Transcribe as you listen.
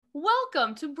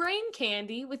Welcome to Brain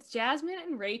Candy with Jasmine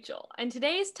and Rachel. And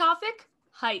today's topic,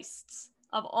 heists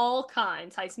of all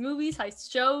kinds. Heist movies,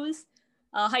 heist shows,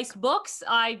 heist books.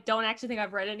 I don't actually think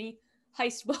I've read any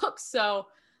heist books,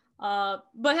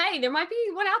 but hey, there might be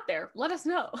one out there. Let us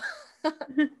know.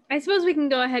 I suppose we can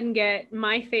go ahead and get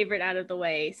my favorite out of the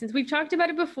way since we've talked about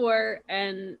it before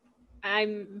and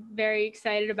I'm very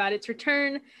excited about its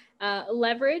return.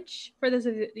 Leverage, for those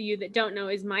of you that don't know,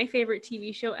 is my favorite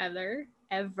TV show ever,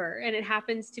 and it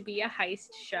happens to be a heist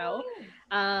show.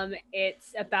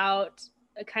 It's about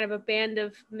a kind of a band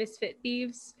of misfit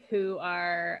thieves who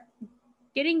are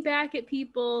getting back at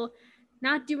people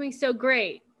not doing so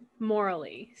great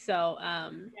morally. So,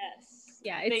 Yes.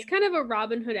 yeah, it's kind of a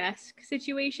Robin Hood-esque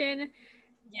situation.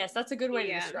 Yes, that's a good way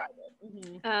to describe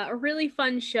it. Mm-hmm. A really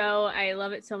fun show. I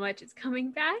love it so much. It's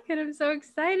coming back and I'm so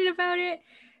excited about it.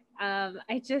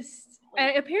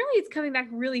 Apparently it's coming back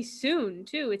really soon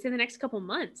too. It's in the next couple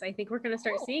months. I think we're going to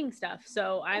start seeing stuff.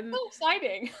 So I'm so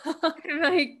exciting.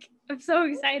 I'm so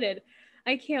excited.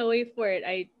 I can't wait for it.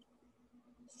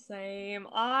 Same.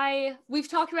 We've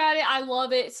talked about it. I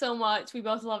love it so much. We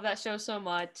both love that show so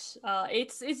much.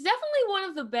 It's definitely one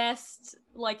of the best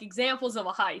like examples of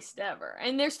a heist ever.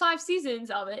 And there's 5 seasons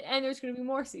of it, and there's going to be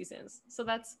more seasons. So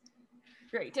that's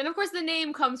great. And of course, the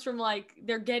name comes from like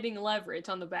they're getting leverage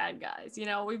on the bad guys. You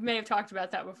know, we may have talked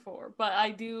about that before, but I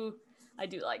do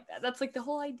like that. That's like the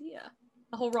whole idea,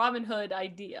 the whole Robin Hood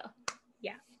idea.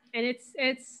 Yeah, and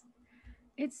it's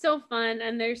so fun,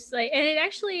 and there's like, and it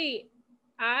actually,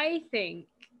 I think,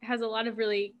 has a lot of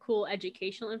really cool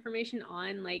educational information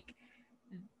on like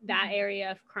that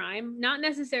area of crime. Not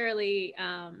necessarily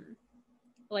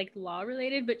like law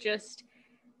related, but just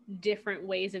different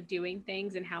ways of doing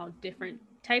things and how different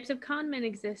types of con men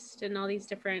exist and all these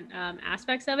different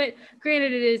aspects of it.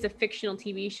 Granted, it is a fictional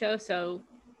TV show, so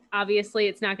obviously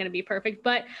it's not going to be perfect,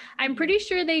 but I'm pretty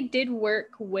sure they did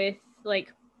work with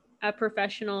like a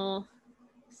professional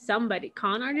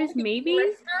con artist, maybe.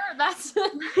 That's so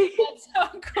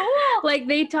cool. Like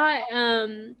they taught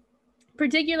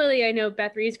particularly, I know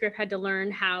Beth Riesgriff had to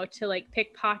learn how to like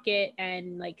pickpocket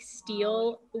and like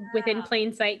steal within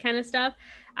plain sight kind of stuff.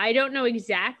 I don't know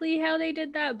exactly how they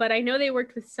did that, but I know they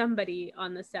worked with somebody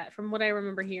on the set from what I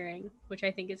remember hearing, which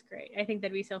I think is great. I think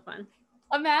that'd be so fun.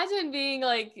 Imagine being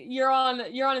like you're on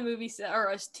a movie set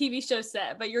or a TV show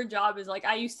set, but your job is like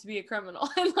I used to be a criminal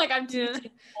and like I'm teaching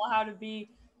people how to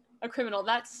be a criminal.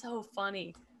 That's so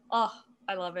funny. Oh,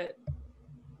 I love it.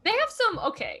 They have some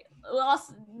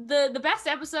the best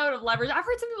episode of Leverage. I've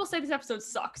heard some people say this episode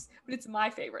sucks, but it's my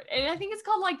favorite, and I think it's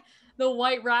called like The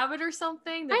White Rabbit or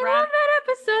something. I love that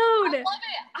episode. I love it.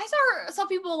 I saw some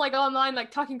people like online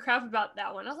like talking crap about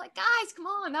that one. I was like, guys, come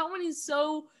on, that one is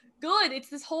so good. It's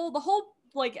the whole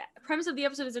like premise of the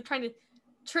episode is they're trying to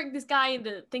trick this guy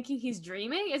into thinking he's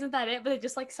dreaming. Isn't that it? But they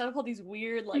just like set up all these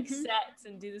weird like sets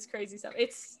and do this crazy stuff.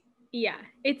 It's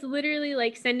literally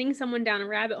like sending someone down a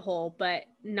rabbit hole, but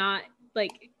not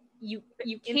like you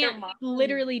can't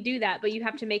literally do that, but you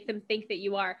have to make them think that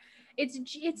you are.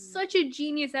 It's such a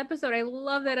genius episode. I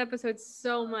love that episode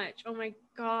so much. Oh my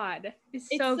god, it's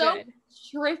so good,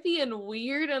 trippy and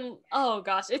weird, and oh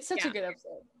gosh, it's such a good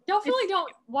episode.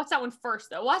 Don't watch that one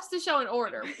first though. Watch the show in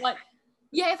order. But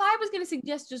yeah, if I was gonna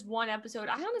suggest just one episode,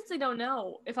 I honestly don't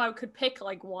know if I could pick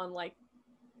like one like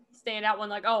stand out one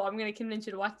like, oh, I'm gonna convince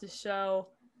you to watch this show.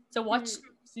 So watch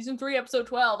season 3, episode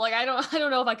 12. Like I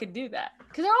don't know if I could do that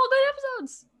because they're all good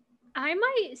episodes. I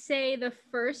might say the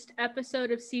first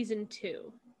episode of season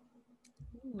 2.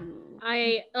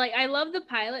 I love the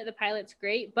pilot. The pilot's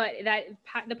great, but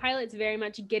the pilot's very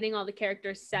much getting all the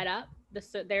characters set up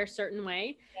their certain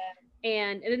way.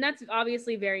 And then that's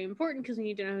obviously very important because we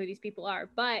need to know who these people are.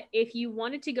 But if you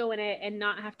wanted to go in it and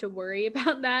not have to worry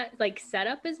about that like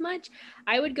setup as much,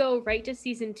 I would go right to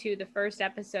season 2, the first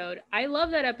episode. I love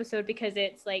that episode because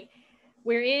it's like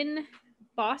we're in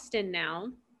Boston now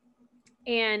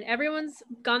and everyone's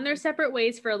gone their separate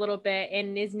ways for a little bit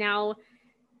and is now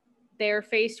they're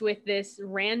faced with this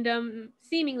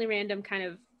seemingly random kind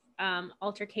of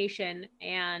altercation,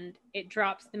 and it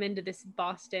drops them into this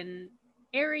Boston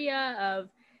area of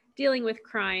dealing with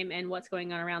crime and what's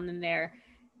going on around them there.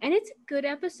 And it's a good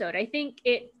episode. I think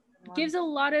it gives a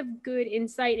lot of good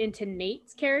insight into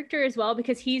Nate's character as well,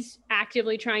 because he's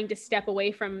actively trying to step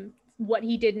away from what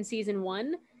he did in season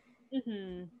 1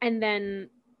 and then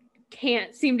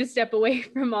can't seem to step away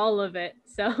from all of it.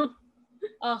 So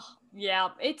oh yeah,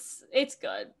 it's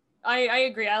good. I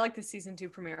agree. I like the season 2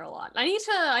 premiere a lot. I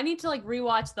need to like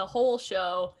rewatch the whole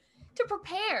show to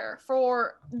prepare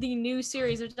for the new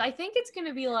series, which I think it's going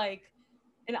to be like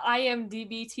an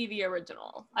IMDb TV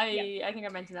original. I think I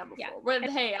mentioned that before. Yeah. But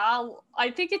hey,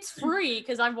 I think it's free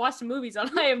because I've watched movies on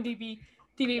IMDb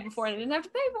TV before and I didn't have to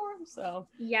pay for them. So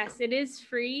yes, it is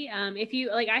free. If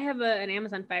you like, I have an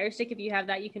Amazon Fire Stick. If you have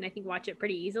that, you can I think watch it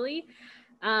pretty easily.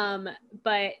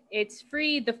 But it's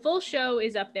free. The full show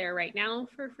is up there right now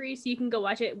for free, so you can go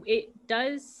watch it. It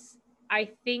does, I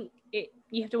think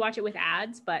you have to watch it with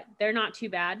ads, but they're not too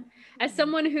bad. As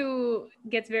someone who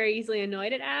gets very easily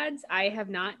annoyed at ads, I have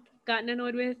not gotten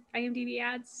annoyed with IMDb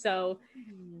ads, so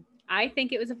I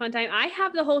think it was a fun time. I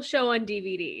have the whole show on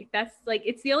DVD. That's like,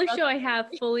 it's the only show I have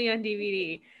fully on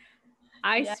DVD. Oh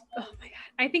my God.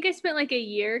 I think I spent like a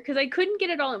year because I couldn't get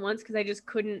it all at once because I just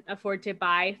couldn't afford to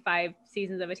buy 5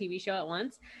 seasons of a TV show at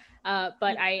once.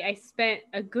 But I spent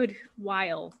a good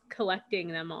while collecting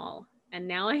them all. And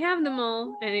now I have them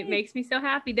all and it makes me so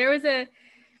happy. There was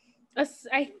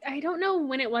I don't know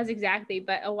when it was exactly,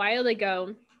 but a while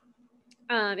ago,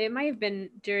 it might have been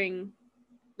during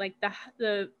like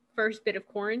the first bit of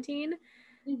quarantine.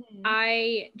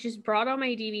 I just brought all my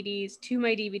DVDs to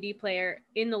my DVD player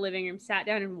in the living room, sat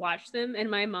down and watched them.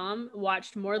 And my mom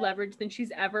watched more Leverage than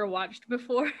she's ever watched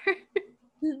before.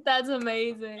 That's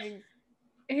amazing.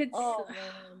 It's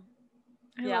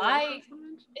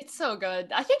it's so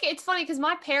good. I think it's funny because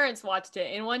my parents watched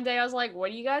it and one day I was like, what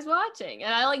are you guys watching?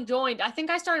 And I like joined. I think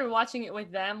I started watching it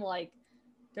with them like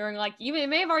during like even it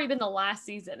may have already been the last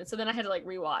season. And so then I had to like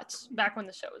rewatch back when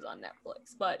the show was on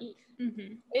Netflix. But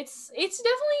it's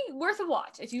definitely worth a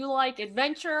watch. If you like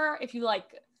adventure, if you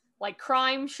like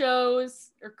crime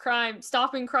shows or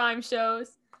stopping crime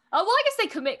shows. Well, I guess they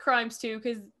commit crimes too,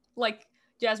 because like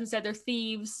Jasmine said, they're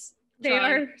thieves. They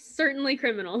are certainly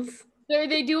criminals.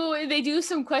 They do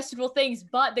some questionable things,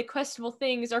 but the questionable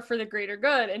things are for the greater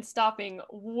good and stopping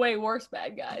way worse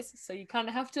bad guys. So you kind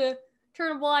of have to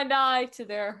turn a blind eye to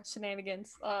their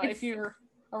shenanigans if you're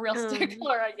a real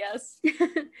stickler, I guess.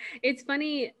 It's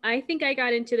funny. I think I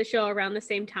got into the show around the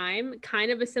same time,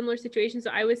 kind of a similar situation.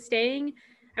 So I was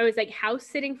like house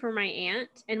sitting for my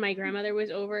aunt, and my grandmother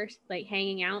was over like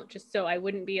hanging out just so I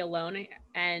wouldn't be alone.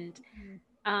 And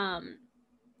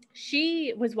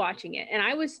she was watching it, and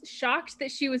I was shocked that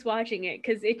she was watching it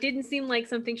because it didn't seem like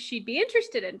something she'd be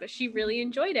interested in, but she really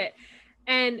enjoyed it.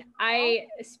 And I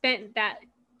spent that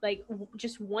like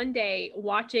just one day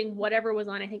watching whatever was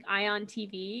on, I think Ion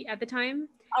TV at the time.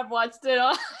 I've watched it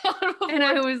on and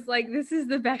I was like, this is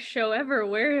the best show ever.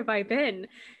 Where have I been?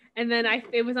 And then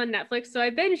it was on Netflix, so I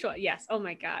binged it. Yes. Oh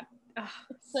my God. Oh,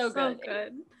 so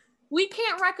good. We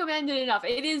can't recommend it enough.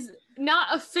 It is not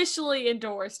officially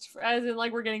endorsed, as in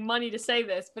like we're getting money to say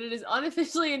this, but it is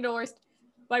unofficially endorsed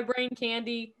by Brain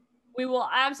Candy. We will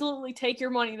absolutely take your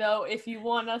money though if you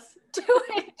want us to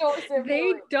endorse it.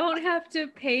 They don't have to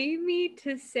pay me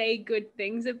to say good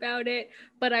things about it,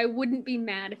 but I wouldn't be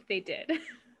mad if they did.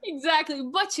 Exactly,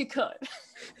 but you could.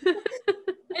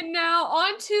 And now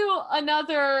on to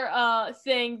another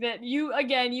thing that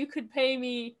you could pay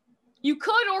me. You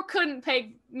could or couldn't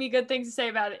pay me good things to say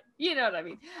about it. You know what I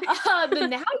mean. The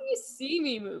Now You See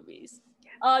Me movies.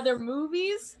 They're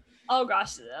movies. Oh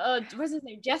gosh, what's his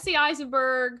name? Jesse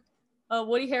Eisenberg,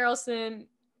 Woody Harrelson,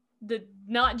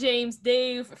 not James,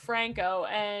 Dave Franco,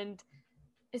 and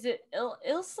is it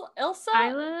Ilsa?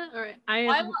 Isla or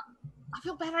Isla? I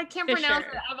feel bad. I can't pronounce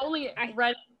it. I've only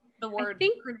read the word.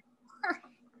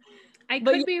 I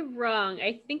could be wrong.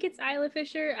 I think it's Isla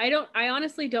Fisher. I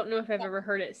honestly don't know if I've ever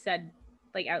heard it said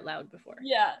like out loud before.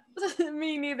 Yeah,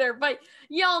 me neither. But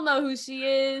y'all know who she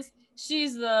is.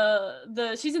 She's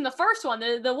she's in the first one.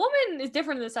 The woman is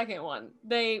different in the second one.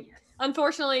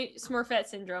 Unfortunately, Smurfette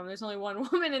syndrome. There's only one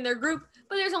woman in their group,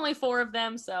 but there's only 4 of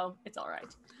them, so it's all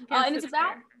right. And it's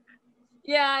about fair.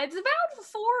 Yeah, it's about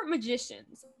 4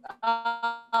 magicians.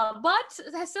 But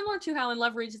similar to how in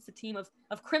Leverage it's a team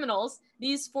of criminals,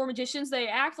 these 4 magicians, they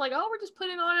act like, oh, we're just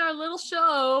putting on our little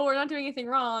show. We're not doing anything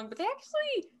wrong. But they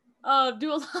actually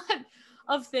do a lot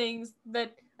of things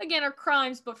that, again, are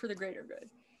crimes, but for the greater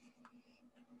good.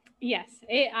 Yes.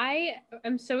 I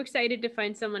am so excited to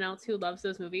find someone else who loves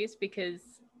those movies because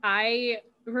I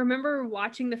remember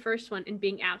watching the first one and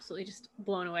being absolutely just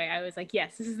blown away. I was like,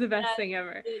 yes, this is the best thing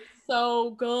ever. It's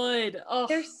so good. Oh,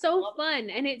 they're so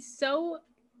fun. And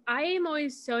I am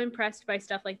always so impressed by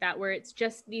stuff like that, where it's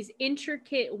just these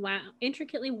intricately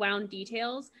wound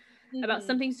details about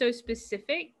something so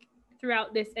specific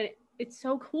throughout this. And it's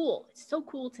so cool. It's so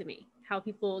cool to me how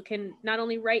people can not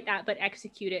only write that, but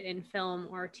execute it in film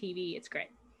or TV. It's great.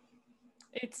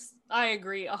 I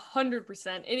agree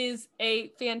 100%. It is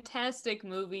a fantastic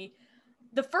movie.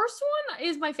 The first one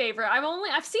is my favorite.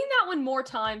 I've seen that one more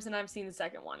times than I've seen the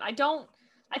second one.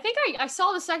 I think I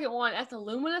saw the second one at the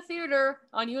Lumina Theater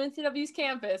on UNCW's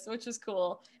campus, which was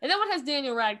cool. And that one has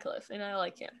Daniel Radcliffe, and I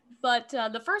like him. But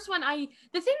the first one,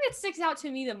 the thing that sticks out to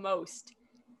me the most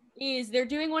is they're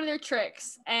doing one of their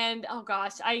tricks, and oh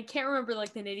gosh, I can't remember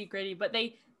like the nitty gritty, but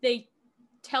they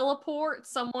teleport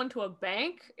someone to a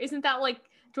bank. Isn't that like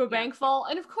to a bank vault?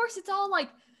 And of course, it's all like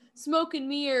smoke and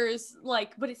mirrors,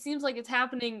 like, but it seems like it's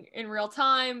happening in real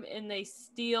time, and they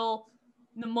steal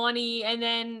the money, and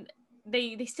then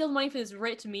they steal the money for this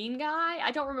rich mean guy.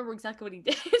 I don't remember exactly what he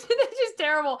did. It's just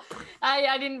terrible.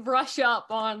 I didn't brush up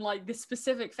on like the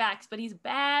specific facts, but he's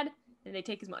bad, and they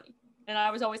take his money. And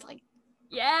I was always like,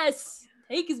 yes,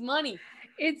 take his money.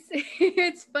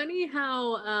 It's funny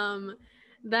how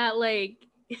that like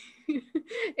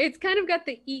it's kind of got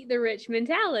the eat the rich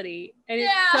mentality, and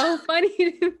it's so funny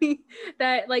to me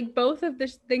that like both of the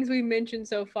things we mentioned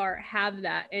so far have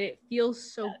that, and it feels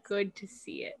so good to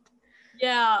see it.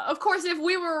 Yeah, of course, if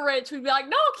we were rich, we'd be like,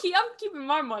 no, I'm keeping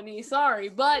my money, sorry.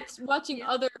 But watching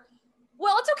well,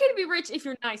 it's okay to be rich if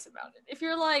you're nice about it. If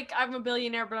you're like, I'm a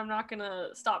billionaire, but I'm not gonna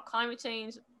stop climate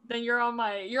change, then you're on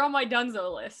my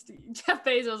Dunzo list. Jeff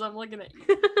Bezos, I'm looking at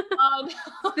you.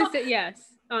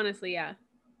 Yes, honestly, yeah.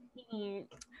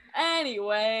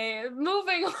 Anyway,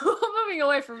 moving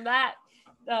away from that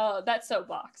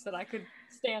soapbox that I could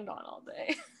stand on all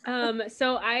day.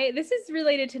 So this is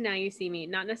related to Now You See Me,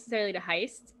 not necessarily to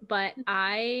Heist, but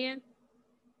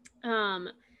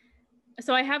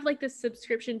so I have like this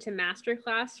subscription to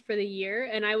Masterclass for the year,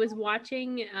 and I was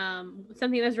watching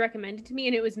something that was recommended to me,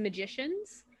 and it was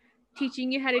magicians teaching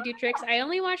you how to do tricks. I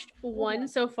only watched one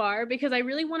so far because I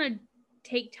really want to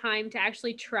take time to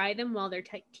actually try them while they're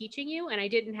teaching you, and I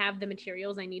didn't have the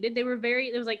materials I needed. There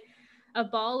was like a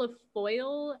ball of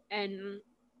foil and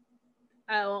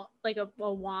like a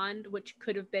wand, which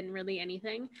could have been really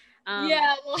anything. But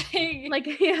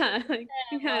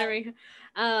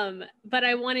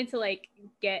I wanted to like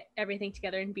get everything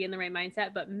together and be in the right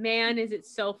mindset. But man, is it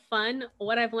so fun.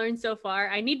 What I've learned so far,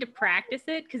 I need to practice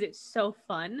it because it's so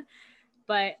fun.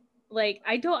 But like,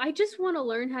 I just want to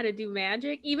learn how to do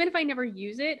magic. Even if I never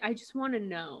use it, I just want to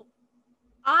know.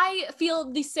 I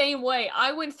feel the same way.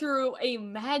 I went through a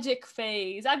magic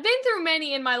phase. I've been through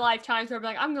many in my lifetime where I'm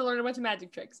like, I'm gonna learn a bunch of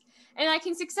magic tricks. And I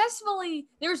can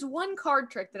there's one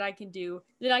card trick that I can do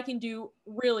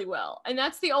really well. And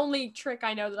that's the only trick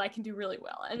I know that I can do really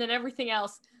well. And then everything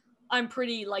else I'm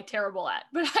pretty like terrible at.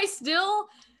 But I still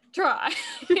try.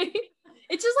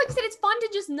 It's just like I said, it's fun to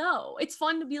just know. It's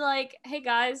fun to be like, hey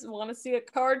guys, want to see a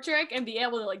card trick and be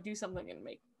able to like do something and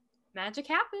make magic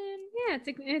happen. Yeah,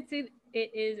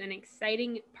 it is an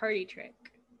exciting party trick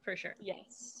for sure.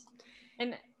 Yes.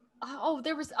 And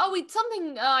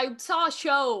I saw a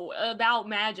show about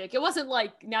magic. It wasn't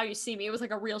like Now You See Me. It was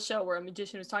like a real show where a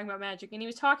magician was talking about magic, and he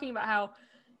was talking about how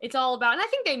it's all about, and I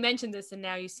think they mentioned this in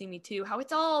Now You See Me too, how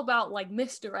it's all about like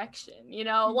misdirection, you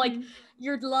know, like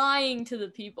you're lying to the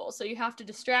people, so you have to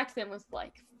distract them with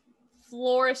like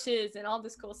flourishes and all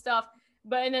this cool stuff.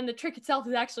 And then the trick itself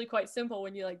is actually quite simple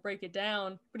when you like break it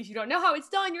down. But if you don't know how it's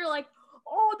done, you're like,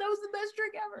 oh, that was the best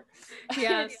trick ever.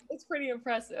 Yeah, it's pretty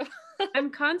impressive.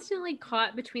 I'm constantly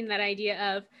caught between that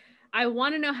idea of I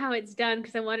want to know how it's done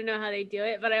because I want to know how they do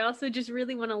it, but I also just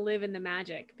really want to live in the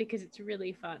magic because it's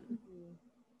really fun.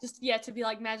 Just to be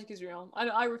like, magic is real.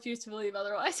 I refuse to believe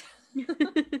otherwise.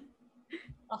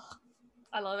 Oh,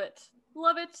 I love it.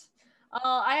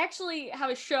 I actually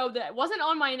have a show that wasn't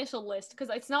on my initial list because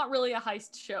it's not really a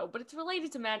heist show, but it's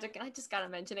related to magic, and I just gotta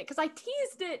mention it because I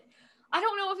teased it. I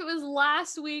don't know if it was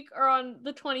last week or on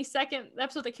the 22nd, the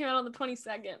episode that came out on the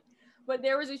 22nd, but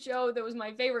there was a show that was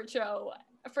my favorite show.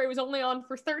 It was only on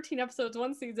for 13 episodes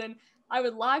one season. I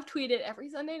would live tweet it every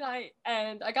Sunday night,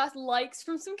 and I got likes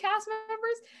from some cast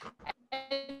members.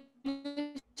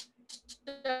 And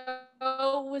the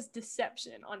show was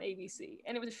Deception on ABC,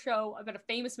 and it was a show about a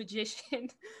famous magician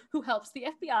who helps the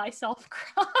FBI solve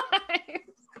crimes.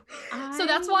 So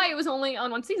that's why it was only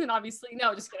on one season, obviously.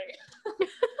 No, just kidding.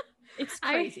 It's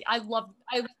crazy. I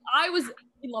was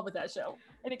in love with that show,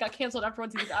 and it got canceled after one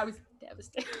season. I was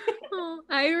devastated.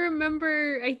 I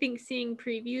remember, I think, seeing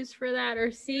previews for that or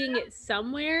seeing it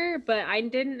somewhere, but I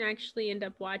didn't actually end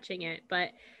up watching it.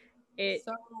 But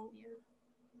so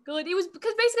good. It was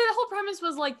because basically the whole premise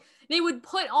was like they would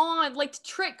put on like to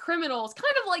trick criminals,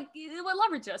 kind of like what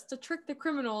Leverage does to trick the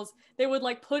criminals. They would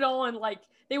like put on like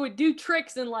they would do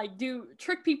tricks and like do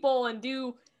trick people and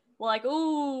do like,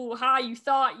 oh, hi, you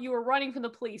thought you were running from the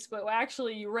police, but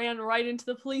actually you ran right into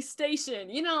the police station.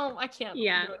 You know, I can't do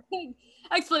a big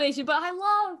explanation, but I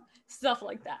love stuff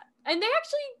like that. And they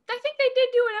actually, I think they did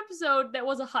do an episode that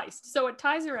was a heist, so it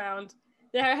ties around.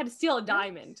 they had to steal a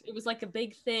diamond. It was like a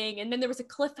big thing, and then there was a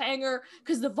cliffhanger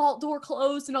because the vault door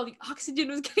closed and all the oxygen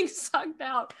was getting sucked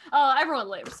out. Everyone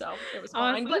lived, so it was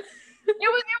fine. But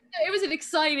it was an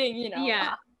exciting,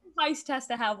 heist has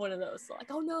to have one of those. So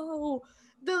like, oh no,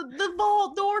 the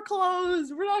vault door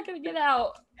closed. We're not gonna get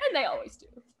out, and they always do.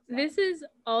 This is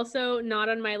also not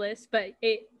on my list, but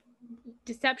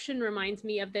Deception reminds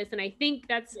me of this, and I think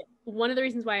that's one of the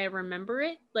reasons why I remember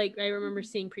it. Like, I remember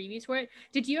seeing previews for it.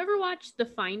 Did you ever watch The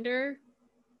Finder?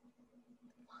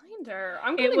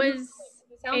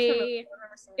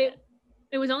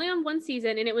 It was only on one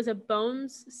season, and it was a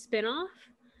Bones spinoff,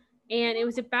 and it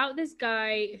was about this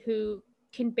guy who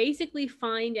can basically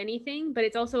find anything, but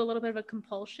it's also a little bit of a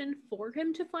compulsion for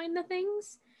him to find the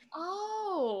things.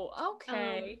 Oh,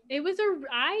 okay.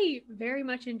 I very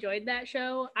much enjoyed that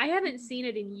show. I haven't seen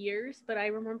it in years, but I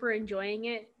remember enjoying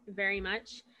it very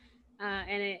much.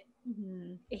 And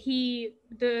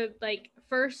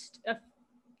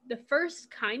the first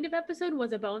kind of episode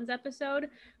was a Bones episode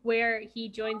where he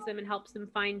joins them and helps them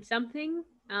find something.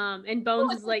 And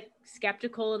Bones is like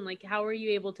skeptical and like, how are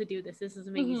you able to do this? This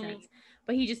doesn't make any sense.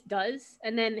 But he just does.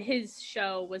 And then his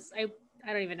show was, I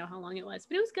don't even know how long it was,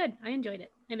 but it was good. I enjoyed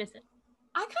it. I miss it.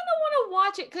 I kind of want to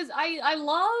watch it because I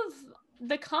love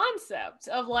the concept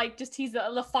of like just he's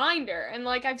the finder, and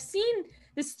like I've seen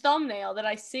this thumbnail that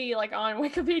I see like on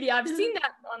Wikipedia. I've seen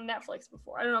that on Netflix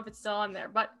before. I don't know if it's still on there,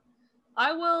 but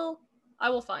I will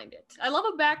find it. I love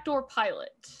a backdoor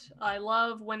pilot. I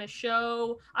love when a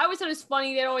show. I always thought it was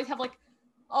funny. They'd always have like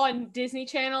on Disney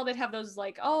Channel. They'd have those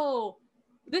like, oh,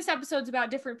 this episode's about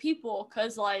different people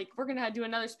because like we're gonna do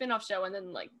another spin-off show, and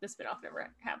then like the spin-off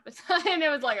never happened. And it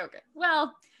was like, okay,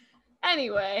 well,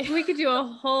 anyway, we could do a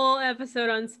whole episode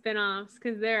on spin-offs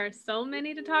because there are so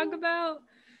many to talk about.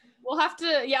 We'll have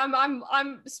to. Yeah,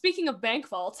 I'm speaking of bank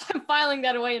vaults, I'm filing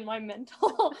that away in my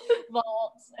mental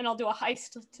vaults, and I'll do a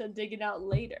heist to dig it out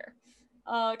later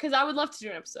because I would love to do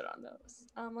an episode on those.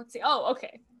 Let's see. Oh,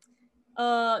 okay.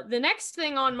 The next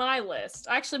thing on my list,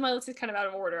 actually my list is kind of out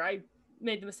of order. I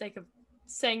made the mistake of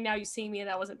saying Now You See Me, and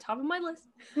that wasn't top of my list.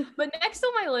 But next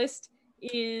on my list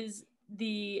is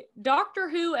the Doctor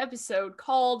Who episode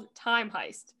called Time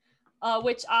Heist,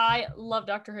 which I love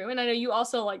Doctor Who, and I know you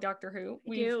also like Doctor Who.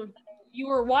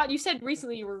 You said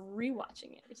recently you were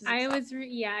rewatching it. I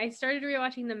started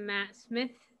rewatching the Matt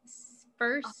Smith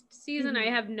first season.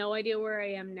 I have no idea where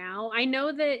I am now. I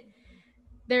know that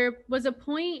there was a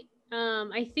point,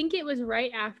 I think it was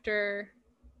right after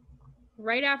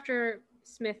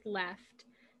Smith left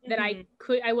that I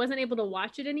wasn't able to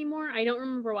watch it anymore. I don't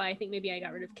remember why. I think maybe I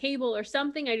got rid of cable or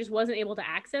something. I just wasn't able to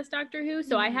access Doctor Who,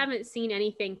 so I haven't seen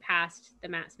anything past the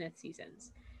Matt Smith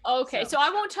seasons. Okay, so I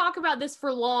won't talk about this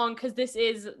for long because this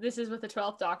is with the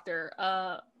 12th Doctor,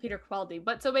 Peter Capaldi.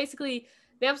 But so basically,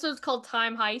 the episode is called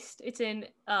Time Heist. It's in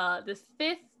the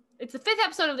fifth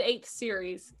episode of the 8th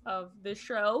series of the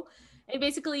show. And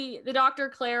basically, the Doctor,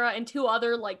 Clara, and two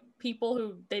other like people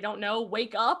who they don't know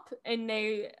wake up, and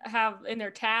they have in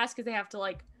their task is they have to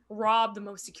like rob the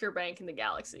most secure bank in the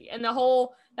galaxy. And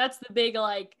that's the big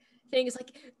like thing is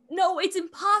like, no, it's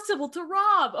impossible to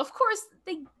rob. Of course,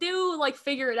 they do like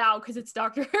figure it out because it's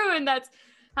Doctor Who, and that's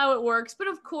how it works. But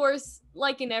of course,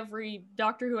 like in every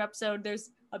Doctor Who episode,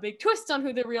 there's a big twist on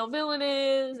who the real villain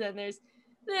is, and there's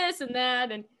this and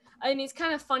that, and it's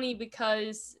kind of funny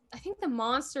because I think the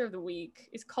monster of the week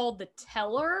is called the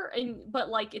Teller, but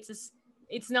like it's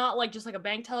not like just like a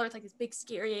bank teller. It's like this big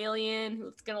scary alien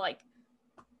who's gonna like,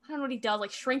 I don't know what he does,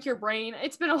 like shrink your brain.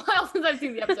 It's been a while since I've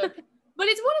seen the episode, but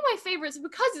it's one of my favorites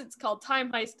because it's called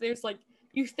Time Heist. There's like,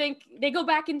 you think they go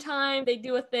back in time, they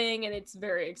do a thing, and it's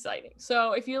very exciting.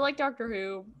 So if you like Doctor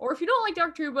Who, or if you don't like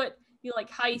Doctor Who but you like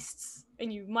heists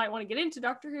and you might want to get into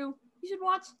Doctor Who, you should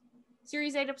watch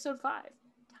Series 8, Episode 5.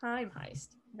 Time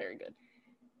Heist. Very good.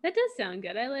 That does sound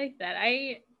good. I like that.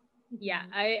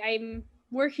 I'm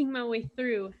working my way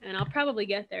through, and I'll probably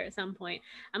get there at some point.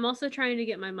 I'm also trying to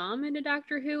get my mom into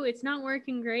Doctor Who. It's not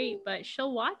working great, but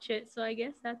she'll watch it, so I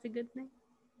guess that's a good thing.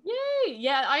 Yay!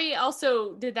 Yeah, I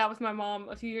also did that with my mom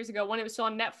a few years ago when it was still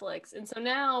on Netflix, and so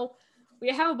now we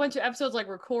have a bunch of episodes like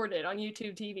recorded on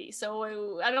YouTube TV.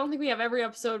 So I don't think we have every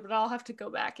episode, but I'll have to go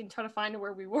back and try to find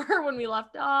where we were when we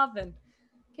left off and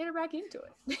get her back into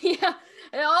it. Yeah.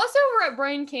 And also we're at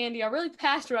Brain Candy. I'm really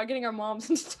passionate about getting our moms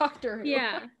into Doctor Who.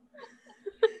 Yeah.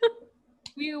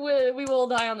 We will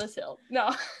die on this hill.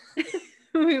 No.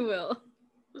 We will.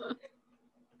 Oh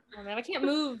man, I can't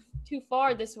move too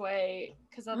far this way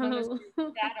because there's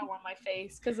shadow on my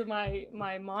face because of my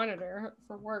monitor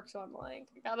for work. So I'm like,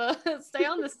 I gotta stay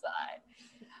on this side.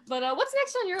 But what's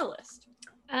next on your list?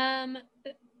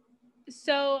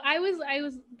 So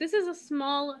this is a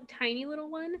small, tiny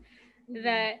little one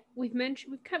that we've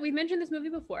mentioned this movie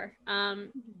before.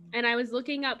 And I was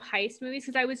looking up heist movies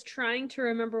because I was trying to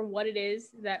remember what it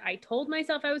is that I told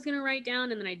myself I was going to write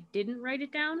down, and then I didn't write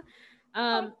it down.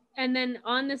 And then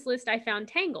on this list I found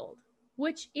Tangled,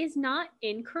 which is not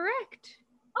incorrect.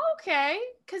 Okay,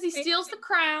 because he steals the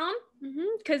crown.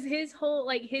 Because his whole,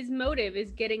 like, his motive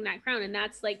is getting that crown, and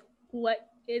that's like what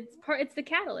it's the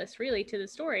catalyst really to the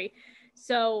story.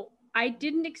 So I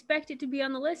didn't expect it to be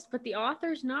on the list, but the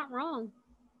author's not wrong.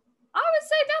 I would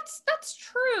say that's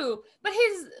true, but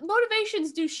his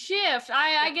motivations do shift.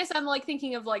 I guess I'm like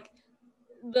thinking of like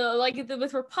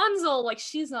with Rapunzel, like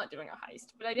she's not doing a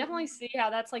heist, but I definitely see how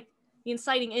that's like the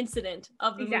inciting incident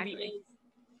of the movie is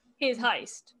his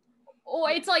heist. Or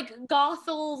it's like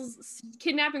Gothel's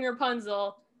kidnapping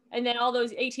Rapunzel, and then all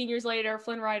those 18 years later,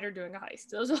 Flynn Rider doing a heist.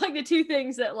 Those are like the two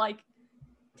things that like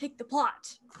take the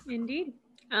plot. Indeed.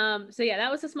 So yeah,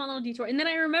 that was a small little detour. And then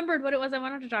I remembered what it was I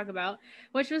wanted to talk about,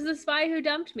 which was The Spy Who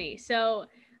Dumped Me. So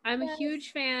I'm a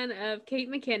huge fan of Kate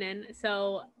McKinnon.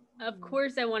 So of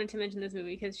course I wanted to mention this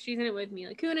movie because she's in it with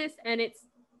Mila Kunis, and it's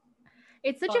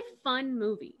such a fun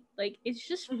movie. Like, it's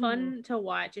just fun to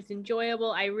watch. It's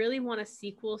enjoyable. I really want a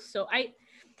sequel. So I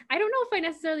don't know if I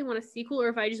necessarily want a sequel or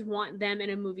if I just want them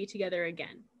in a movie together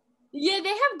again. Yeah, they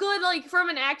have good, like, from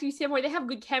an acting standpoint, they have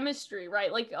good chemistry,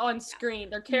 right? Like, on screen.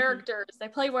 Their characters, they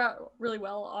play really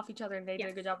well off each other, and they did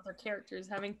a good job with their characters,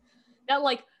 having that,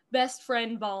 like, best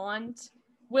friend bond,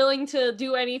 willing to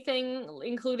do anything,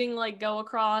 including, like, go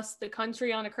across the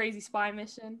country on a crazy spy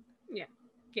mission. Yeah.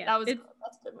 That's a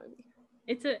good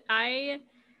movie.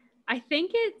 I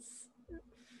think it's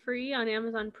free on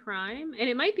Amazon Prime, and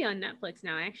it might be on Netflix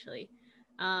now, actually,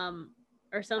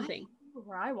 or something.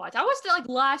 Where I watched it like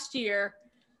last year,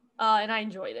 and I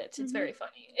enjoyed it. It's very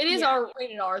funny. It is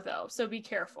rated R though, so be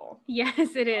careful.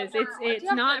 Yes, it is. It's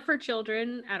not for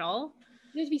children at all.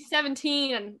 You have to be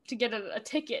 17 to get a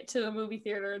ticket to the movie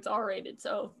theater. It's R-rated,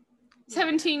 so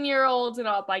 17-year-olds and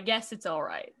up, I guess it's all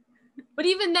right. But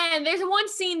even then, there's one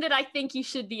scene that I think you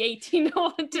should be 18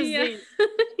 to see.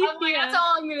 That's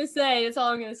all I'm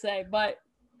gonna say. But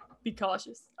be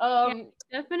cautious.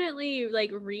 Definitely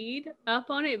like read up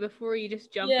on it before you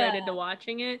just jump right into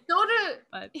watching it.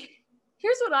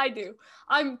 Here's what I do.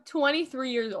 I'm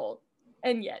 23 years old,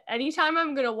 and yet anytime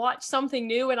I'm gonna watch something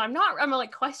new and I'm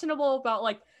like questionable about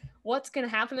like what's gonna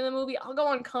happen in the movie, I'll go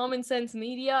on Common Sense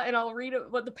Media and I'll read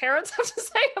what the parents have to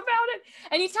say about it.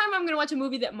 Anytime I'm gonna watch a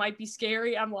movie that might be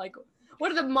scary, I'm like,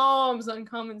 what are the moms on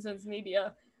Common Sense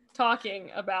Media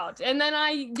talking about? And then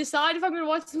I decide if I'm gonna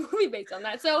watch the movie based on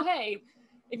that. So hey,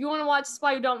 if you want to watch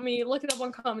Spy Who Dumped Me, look it up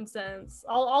on Common Sense.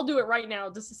 I'll do it right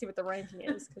now just to see what the ranking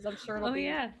is, because I'm sure it'll be. Oh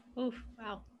yeah. Oof.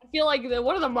 Wow. I feel like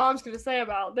what are the moms gonna say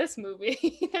about this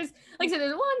movie? Like I said,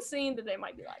 there's one scene that they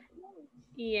might be like.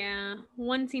 Yeah,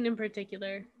 one scene in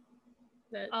particular.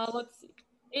 Let's see.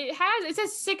 It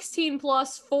says 16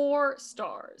 plus 4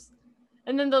 stars,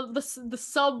 and then the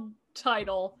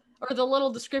subtitle or the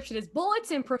little description is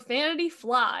bullets and profanity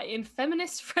fly in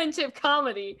feminist friendship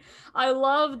comedy. I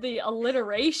love the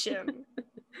alliteration.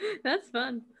 That's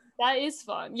fun. That is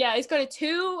fun. Yeah, it's got a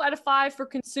 2 out of 5 for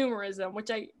consumerism, which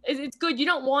it's good. You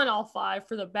don't want all 5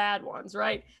 for the bad ones,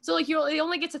 right? So like it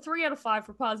only gets a 3 out of 5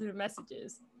 for positive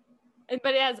messages.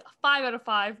 But it has 5 out of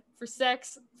 5 for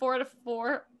sex, 4 out of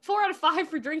 5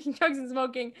 for drinking, drugs, and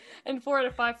smoking, and 4 out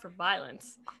of 5 for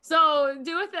violence. So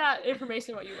do with that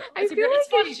information what you will. I feel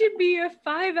like it should be a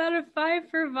 5 out of 5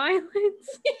 for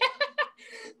violence.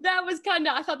 Yeah,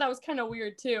 I thought that was kind of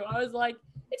weird too. I was like,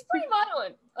 it's pretty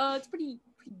violent. It's pretty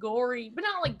gory, but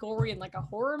not like gory in like a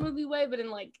horror movie way, but in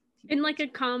like a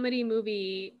comedy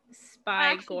movie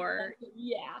spy gore.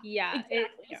 Yeah. Exactly.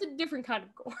 It's a different kind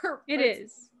of gore. It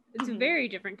is. It's a very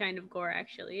different kind of gore,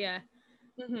 actually. Yeah.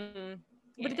 But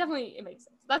it makes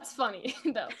sense. That's funny,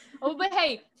 though. Oh, but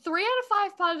hey, 3 out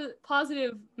of 5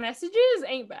 positive messages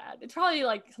ain't bad. It's probably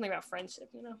like something about friendship,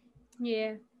 you know?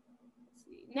 Yeah. Let's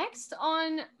see. Next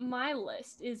on my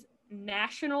list is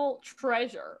National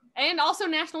Treasure, and also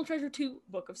National Treasure 2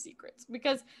 Book of Secrets,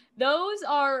 because those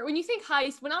are, when you think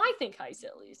heist, when I think heist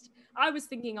at least, I was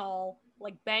thinking all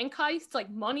like bank heists, like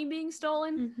money being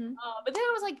stolen. But then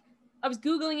I was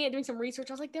Googling it, doing some research.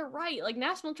 I was like, they're right. Like,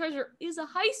 National Treasure is a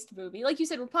heist movie. Like you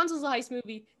said, Rapunzel's a heist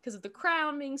movie because of the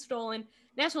crown being stolen.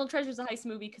 National Treasure's a heist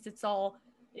movie because it's the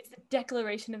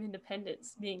Declaration of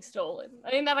Independence being stolen.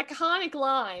 I mean, that iconic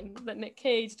line that Nick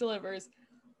Cage delivers,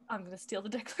 I'm going to steal the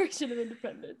Declaration of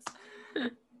Independence.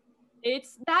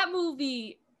 It's that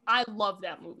movie. I love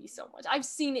that movie so much. I've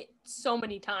seen it so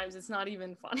many times. It's not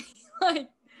even funny. Like,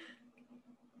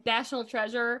 National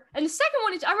Treasure. And the second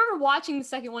one is, I remember watching the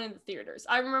second one in the theaters.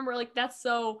 I remember like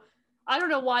I don't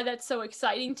know why that's so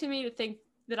exciting to me to think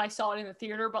that I saw it in the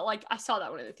theater, but like I saw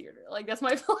that one in the theater. Like that's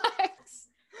my flex.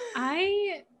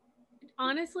 I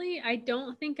honestly, I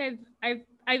don't think I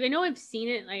know I've seen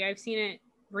it. Like I've seen it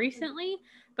recently,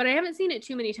 but I haven't seen it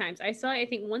too many times. I saw it, I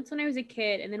think, once when I was a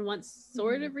kid, and then once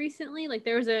sort of recently. Like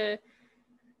there was it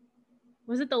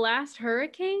The Last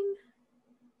Hurricane?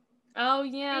 Oh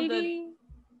yeah, maybe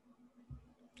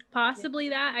possibly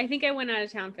that. I think I went out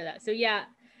of town for that. So yeah,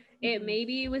 it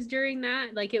maybe was during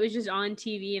that. Like it was just on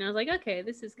TV, and I was like, okay,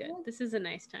 this is good. This is a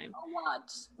nice time. I'll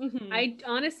watch. I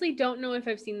honestly don't know if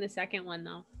I've seen the second one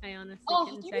though. I honestly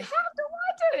couldn't say. You have to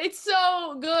watch it. It's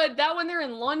so good. That one, they're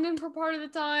in London for part of the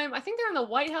time. I think they're in the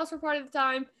White House for part of the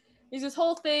time. There's this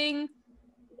whole thing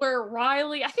where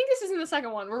Riley, I think this is in the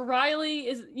second one, where Riley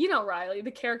is, Riley, the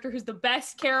character who's the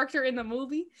best character in the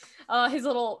movie, his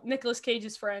little Nicolas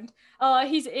Cage's friend.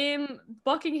 He's in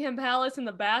Buckingham Palace in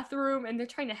the bathroom, and they're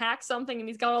trying to hack something, and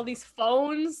he's got all these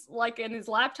phones, like, in his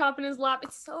laptop in his lap.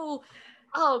 It's so,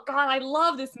 oh God, I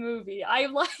love this movie. I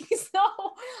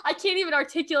can't even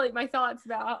articulate my thoughts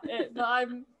about it, but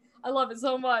I love it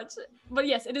so much. But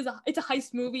yes, it's a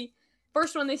heist movie.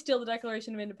 First one, they steal the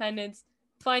Declaration of Independence,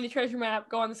 find a treasure map,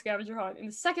 go on the scavenger hunt. In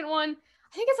the second one,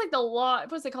 I think it's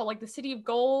like what's it called? Like the City of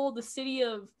Gold, the City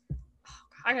of,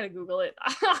 I gotta Google it.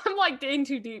 I'm like in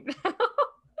too deep now.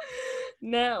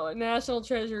 No, National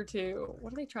Treasure 2.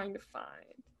 What are they trying to find?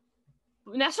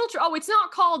 It's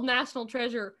not called National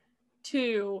Treasure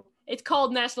 2. It's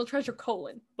called National Treasure: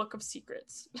 Book of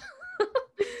Secrets.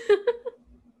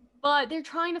 But they're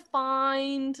trying to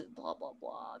find blah, blah,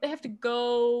 blah. They have to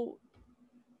go.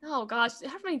 Oh gosh,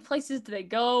 how many places do they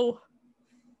go?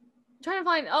 They're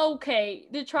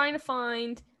trying to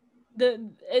find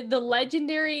the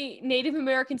legendary Native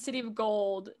American city of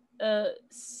gold,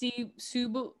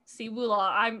 Cibola.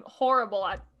 I'm horrible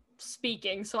at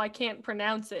speaking, so I can't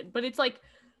pronounce it. But it's like,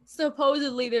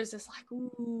 supposedly there's this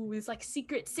like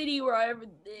secret city where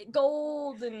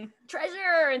gold and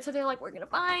treasure, and so they're like, we're gonna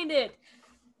find it.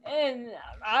 And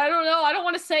I don't know. I don't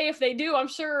want to say if they do. I'm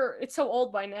sure it's so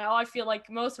old by now. I feel like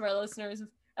most of our listeners,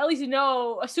 at least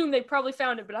assume they probably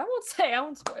found it, but I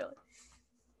won't spoil it.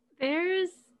 There's,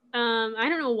 I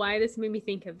don't know why this made me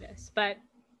think of this, but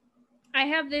I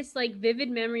have this like vivid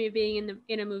memory of being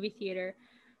in a movie theater,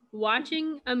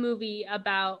 watching a movie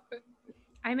about,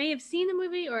 I may have seen the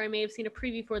movie or I may have seen a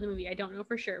preview for the movie. I don't know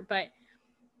for sure, but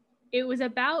it was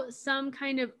about some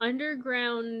kind of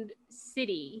underground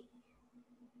city.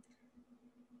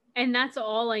 And that's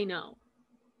all I know.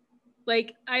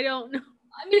 Like, I don't know.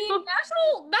 I mean, the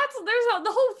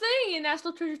whole thing in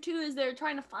National Treasure 2 is they're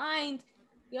trying to find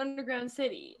the underground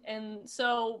city. And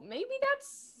so maybe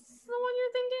that's the one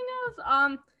you're thinking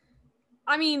of.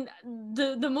 I mean,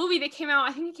 the movie that came out,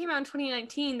 I think it came out in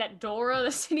 2019, that Dora,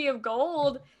 the City of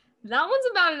Gold, that one's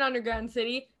about an underground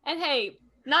city. And hey,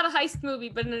 not a heist movie,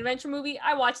 but an adventure movie.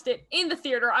 I watched it in the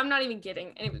theater. I'm not even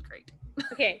kidding. And it was great.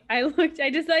 Okay, I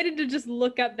decided to just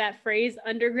look up that phrase,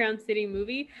 underground city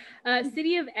movie.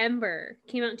 City of Ember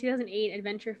came out in 2008,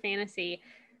 adventure fantasy.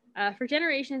 For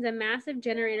generations, a massive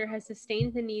generator has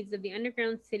sustained the needs of the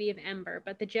underground city of Ember,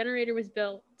 but the generator was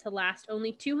built to last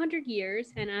only 200 years,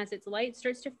 and as its light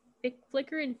starts to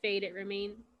flicker and fade, it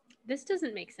remains. This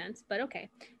doesn't make sense, but okay.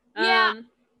 Yeah.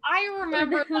 I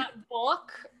remember that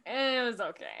book, and it was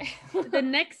okay. The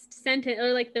next sentence,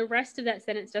 or like the rest of that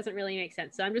sentence, doesn't really make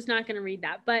sense, so I'm just not going to read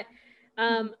that. But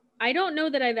I don't know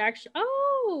that I've actually.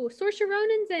 Oh, Saoirse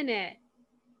Ronan's in it.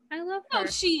 I love her. No,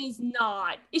 she is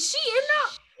not. Is she in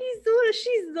that?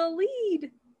 She's the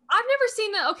lead. I've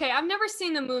never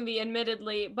seen the movie,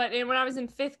 admittedly, but when I was in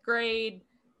 5th grade,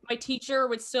 my teacher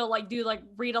would still like do like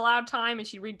read aloud time, and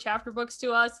she'd read chapter books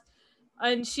to us.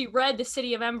 And she read The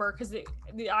City of Ember because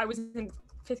I was in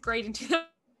 5th grade in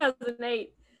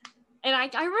 2008. And I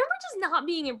remember just not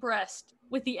being impressed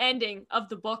with the ending of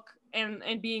the book and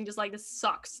being just like, this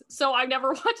sucks. So I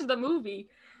never watched the movie.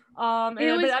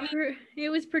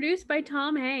 It was produced by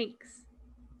Tom Hanks.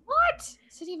 What?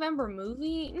 City of Ember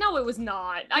movie? No, it was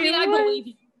not. I believe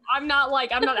you. I'm not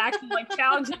actually like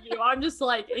challenging you. I'm just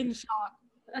like in shock.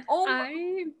 Oh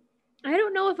I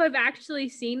don't know if I've actually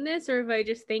seen this or if I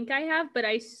just think I have, but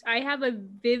I have a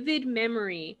vivid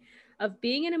memory of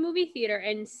being in a movie theater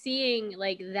and seeing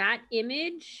like that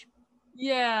image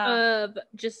of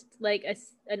just like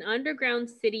an underground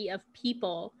city of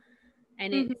people.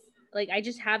 And it's like, I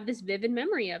just have this vivid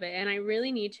memory of it, and I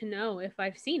really need to know if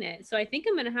I've seen it. So I think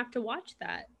I'm going to have to watch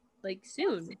that like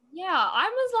soon. Yeah. I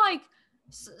was like,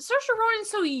 Saoirse Ronan's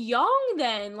so young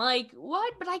then, like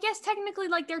what? But I guess technically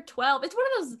like they're 12. It's one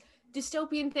of those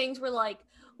dystopian things where like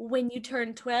when you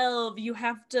turn 12, you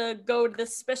have to go to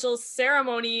this special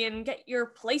ceremony and get your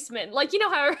placement. Like, you know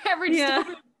how every dystopian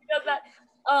does that.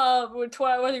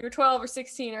 Whether you're 12 or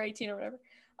 16 or 18 or whatever.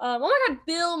 Oh my God,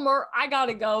 Bill Murray, I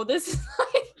gotta go. This is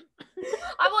like,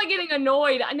 I'm like getting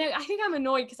annoyed. I think I'm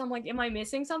annoyed because I'm like, am I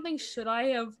missing something? Should I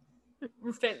have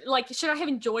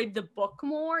enjoyed the book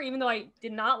more, even though I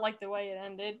did not like the way it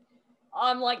ended?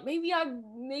 I'm like, maybe I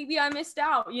missed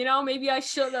out, you know? Maybe I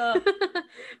should have.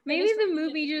 Maybe the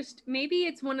movie maybe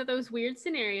it's one of those weird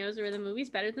scenarios where the movie's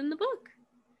better than the book.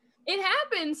 It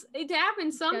happens sometimes. It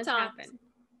does happen.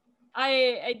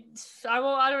 I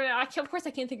don't know. Of course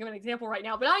I can't think of an example right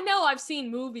now, but I know I've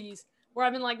seen movies where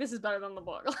I've been like, this is better than the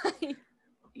book.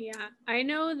 Yeah, I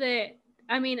know the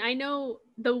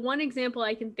one example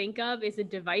I can think of is a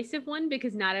divisive one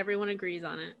because not everyone agrees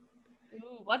on it.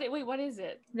 Ooh, what is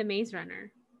it? The Maze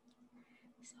Runner.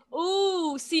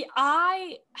 Ooh, see, have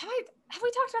we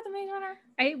talked about the Maze Runner?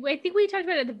 I think we talked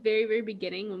about it at the very, very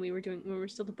beginning when we were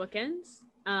still the bookends.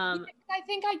 I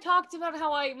think I talked about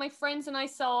how my friends and I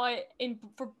saw it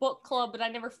for book club, but I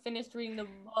never finished reading the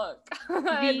book.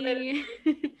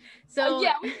 So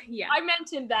yeah, I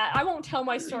mentioned that. I won't tell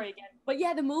my story again, but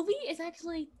yeah, the movie is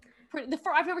actually pretty.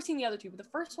 I've never seen the other two, but the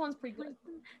first one's pretty good.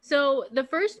 So the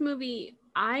first movie,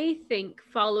 I think,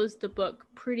 follows the book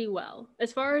pretty well.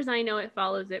 As far as I know, it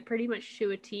follows it pretty much to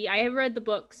a T. I have read the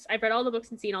books. I've read all the books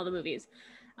and seen all the movies.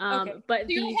 Okay. But so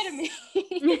you're ahead of me.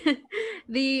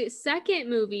 The second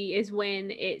movie is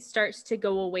when it starts to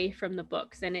go away from the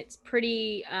books, and it's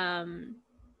pretty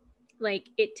like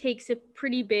it takes a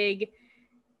pretty big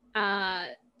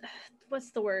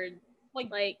what's the word?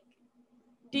 Like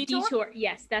detour?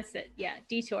 Yes, that's it. Yeah,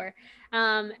 detour.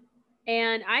 And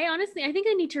I think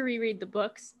I need to reread the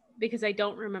books because I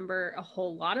don't remember a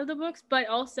whole lot of the books, but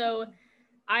also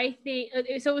I think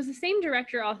so it was the same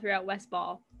director all throughout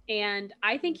Westball. And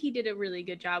I think he did a really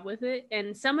good job with it.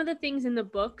 And some of the things in the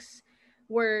books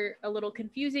were a little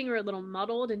confusing or a little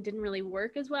muddled and didn't really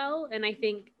work as well. And I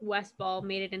think Westball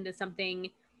made it into something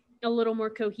a little more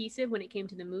cohesive when it came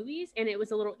to the movies. And it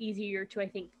was a little easier to, I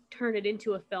think, turn it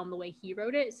into a film the way he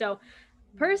wrote it. So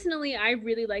personally, I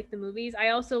really like the movies. I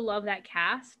also love that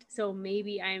cast. So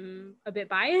maybe I'm a bit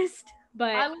biased,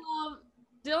 but I love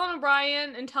Dylan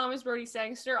O'Brien and Thomas Brody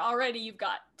Sangster. Already you've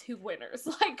got two winners.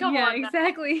 Like, come on. Yeah,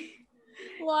 exactly.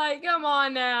 Like, come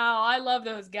on now. I love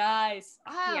those guys.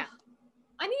 Yeah.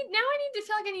 I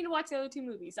feel like I need to watch the other two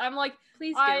movies. I'm like,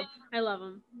 please do. I love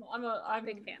them. I'm a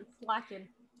big fan. Slacking.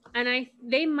 And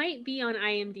they might be on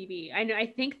IMDb. I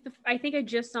think I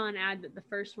just saw an ad that the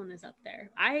first one is up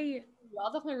there.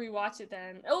 I'll definitely rewatch it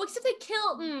then. Oh, except they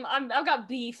kill. I've got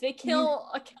beef. They kill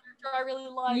a character I really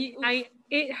like.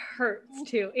 It hurts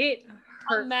too. It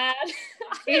hurts. I'm mad.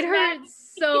 It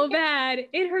hurts so bad.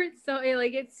 It hurts so.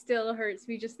 It still hurts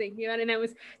me just thinking about it.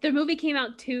 And the movie came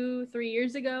out 2-3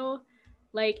 years ago.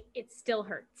 Like, it still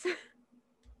hurts.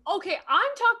 Okay,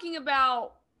 I'm talking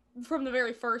about from the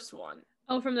very first one.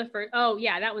 Oh, from the first. Oh,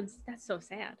 yeah, that's so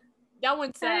sad. That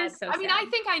one's sad. So I mean, sad. I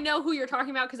think I know who you're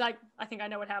talking about because I think I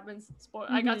know what happens.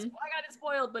 Mm-hmm. I got it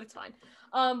spoiled, but it's fine.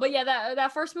 But yeah,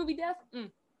 that first movie death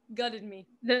gutted me.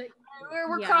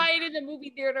 We're crying in the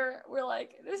movie theater. We're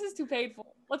like, this is too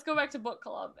painful. Let's go back to book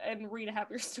club and read a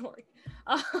happier story.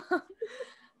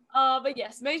 But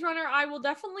yes, Maze Runner. I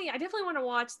definitely want to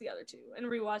watch the other two and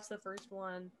rewatch the first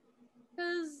one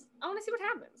because I want to see what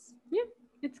happens. Yeah,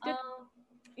 it's good.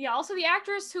 Yeah. Also, the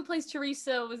actress who plays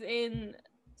Teresa was in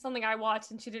something I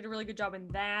watched, and she did a really good job in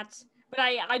that. But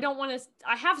I don't want to.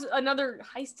 I have another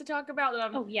heist to talk about.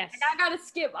 Oh yes. I gotta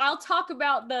skip. I'll talk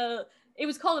about it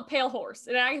was called The Pale Horse,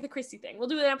 an Agatha Christie thing. We'll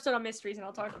do an episode on mysteries, and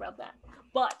I'll talk about that.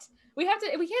 But we can't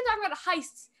talk about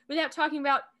heists without talking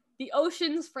about the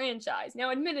Oceans franchise.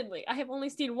 Now, admittedly, I have only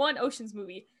seen one Oceans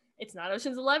movie. It's not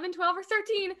Oceans 11, 12, or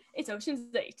 13. It's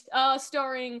Oceans 8.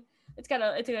 Starring.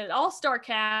 It's an all-star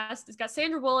cast. It's got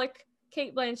Sandra Bullock,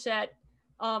 Cate Blanchett,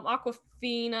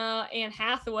 Awkwafina, Anne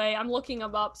Hathaway. I'm looking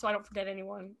them up so I don't forget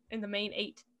anyone in the main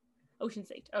 8.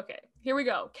 Ocean's 8. Okay, here we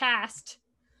go. Cast.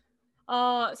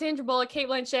 Sandra Bullock, Cate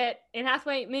Blanchett, Anne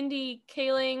Hathaway, Mindy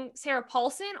Kaling, Sarah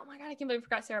Paulson. Oh my god, I can't believe I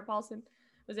forgot Sarah Paulson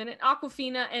was in it.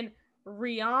 Awkwafina and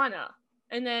Rihanna.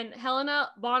 And then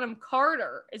Helena Bonham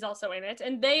Carter is also in it.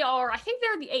 And I think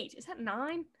they're the 8. Is that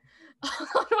 9?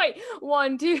 Wait,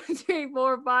 1, 2, 3,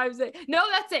 4, 5, 6. No,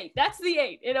 that's 8. That's the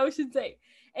 8 in Ocean's 8.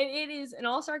 And it is an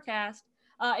all-star cast.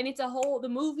 And it's the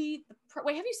movie.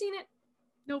 Wait, have you seen it?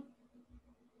 Nope.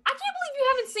 I can't believe you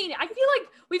haven't seen it. I feel like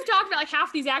we've talked about like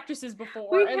half these actresses before.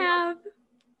 We have.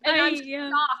 And I'm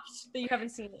shocked that you haven't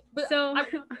seen it. But so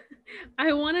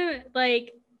I want to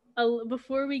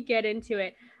before we get into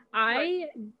it, I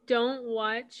don't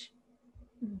watch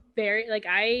very like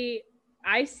I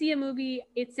see a movie,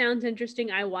 it sounds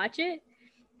interesting, I watch it.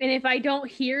 And if I don't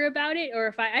hear about it, or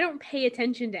if I don't pay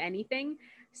attention to anything.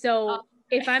 So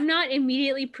if I'm not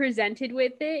immediately presented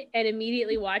with it and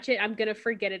immediately watch it, I'm gonna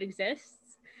forget it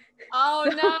exists. Oh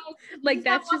So, no. Like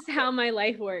that's just how my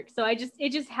life works. So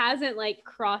it just hasn't like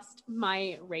crossed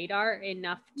my radar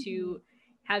enough to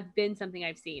have been something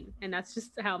I've seen. And that's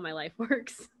just how my life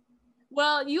works.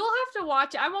 Well, you'll have to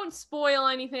watch it. I won't spoil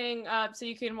anything, so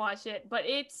you can watch it. But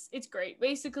it's great.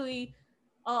 Basically,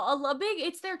 a big.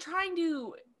 It's they're trying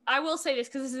to. I will say this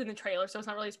because this is in the trailer, so it's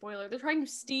not really a spoiler. They're trying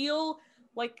to steal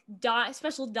like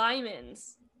special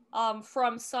diamonds,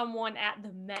 from someone at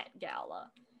the Met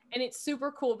Gala, and it's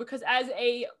super cool because as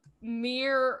a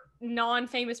mere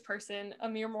non-famous person, a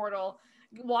mere mortal,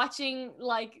 watching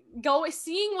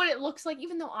seeing what it looks like,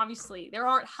 even though obviously there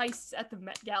aren't heists at the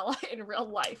Met Gala in real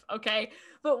life, okay,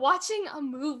 but watching a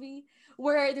movie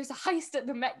where there's a heist at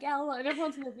the Met Gala and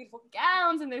everyone's in their beautiful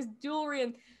gowns and there's jewelry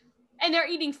and they're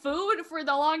eating food. For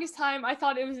the longest time I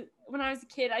thought it was, when I was a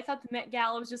kid, I thought the Met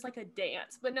Gala was just like a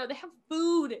dance, but no, they have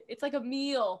food. It's like a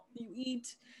meal you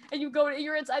eat and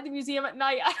you're inside the museum at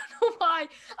night. I don't know why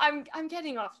I'm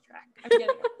getting off track.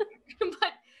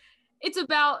 But it's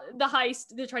about the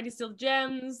heist. They're trying to steal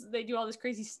gems. They do all this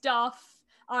crazy stuff.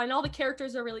 And all the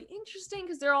characters are really interesting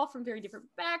because they're all from very different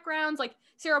backgrounds. Like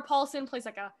Sarah Paulson plays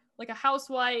like a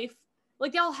housewife.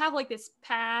 Like they all have like this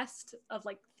past of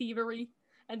like thievery,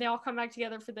 and they all come back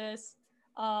together for this.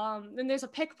 Then there's a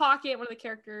pickpocket. One of the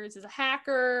characters is a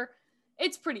hacker.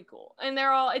 It's pretty cool, and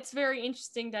it's very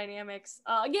interesting dynamics.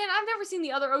 Again, I've never seen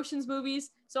the other Ocean's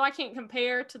movies, so I can't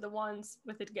compare to the ones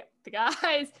with the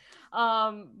guys.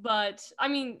 But I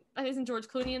mean, isn't George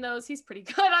Clooney in those? He's pretty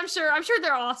good. I'm sure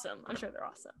they're awesome. I'm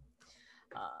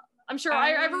sure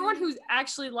everyone who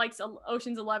actually likes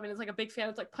Ocean's 11 is like a big fan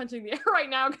of like punching the air right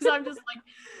now because I'm just like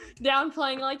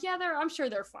downplaying. Like, yeah, I'm sure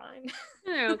they're fine.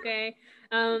 Okay.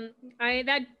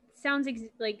 That sounds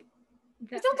like.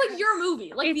 It sounds like your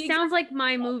movie. Like it sounds like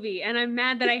my movie, and I'm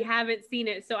mad that I haven't seen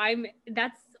it. So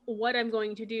that's what I'm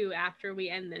going to do after we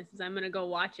end this. Is I'm gonna go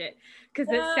watch it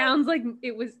because it sounds like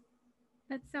it was.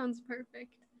 That sounds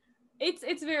perfect.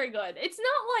 It's very good. It's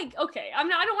not like, okay, I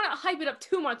don't want to hype it up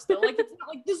too much though. Like it's not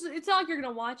like this. It's not like you're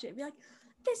gonna watch it and be like,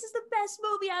 this is the best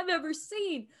movie I've ever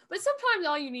seen. But sometimes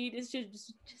all you need is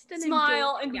just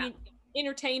smile and be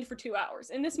entertained for 2 hours.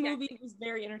 And this movie was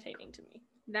very entertaining to me.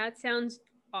 That sounds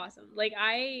awesome. Like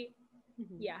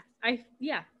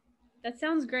that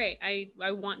sounds great. I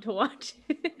want to watch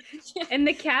it. And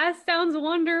the cast sounds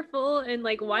wonderful, and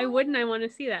like why wouldn't I want to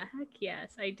see that? Heck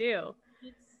yes, I do.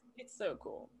 It's so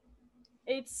cool.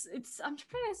 It's I'm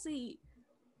trying to see,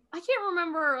 I can't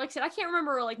remember, like I said, I can't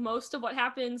remember like most of what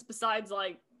happens besides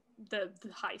like the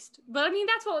heist, but I mean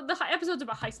that's what the episode's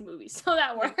about, heist movies, so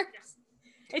that works.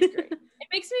 It's great. It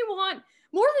makes me want,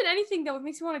 more than anything though, it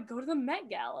makes me want to go to the Met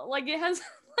Gala. Like it has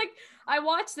like, I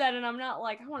watch that and I'm not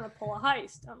like I want to pull a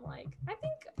heist. I'm like, I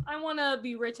think I want to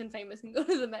be rich and famous and go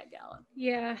to the Met Gala.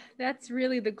 Yeah, that's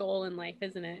really the goal in life,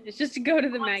 isn't it? It's just to go to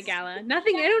the Met Gala.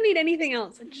 Nothing, I don't need anything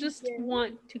else. I just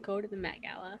want to go to the Met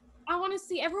Gala. I want to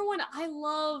see everyone. I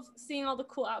love seeing all the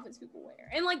cool outfits people wear.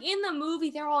 And like in the movie,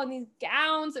 they're all in these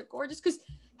gowns. They're gorgeous because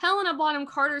Helena Bonham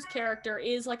Carter's character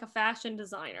is like a fashion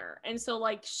designer. And so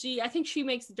like I think she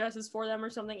makes the dresses for them or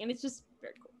something. And it's just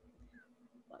very cool.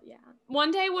 But yeah.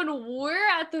 One day when we're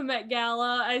at the Met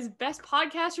Gala as best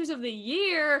podcasters of the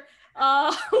year,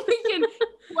 we can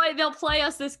they'll play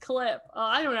us this clip.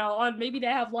 I don't know. Maybe they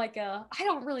have like I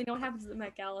don't really know what happens at the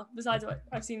Met Gala besides what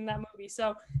I've seen in that movie.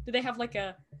 So do they have like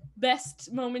a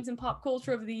best moments in pop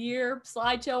culture of the year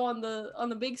slideshow on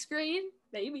the big screen?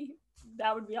 Maybe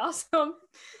that would be awesome.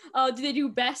 Do they do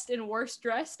best and worst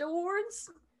dressed awards,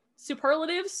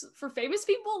 superlatives for famous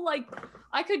people? Like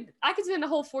I could spend a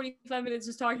whole 45 minutes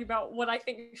just talking about what I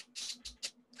think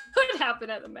could happen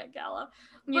at the Met Gala,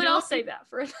 but I'll save that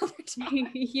for another time.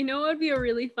 You know what would be a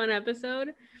really fun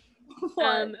episode?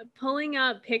 Pulling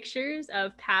up pictures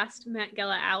of past Met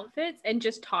Gala outfits and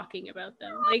just talking about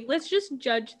them. Like, let's just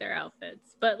judge their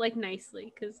outfits, but like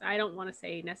nicely, because I don't want to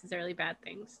say necessarily bad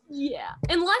things. Yeah,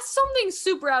 unless something's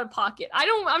super out of pocket.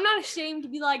 I'm not ashamed to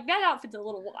be like, that outfit's a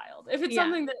little wild. If it's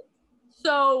something that's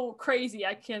so crazy,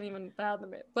 I can't even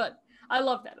fathom it. But I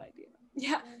love that idea.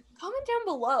 Yeah, comment down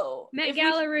below. Met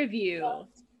Gala review.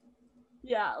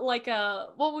 Yeah, like I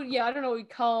don't know what we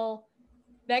call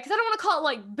that, because I don't want to call it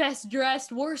like best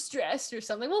dressed, worst dressed or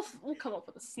something. We'll come up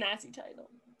with a snazzy title.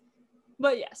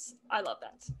 But yes, I love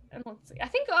that. And let's see. I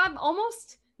think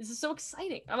this is so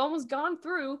exciting. I've almost gone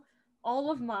through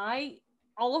all of my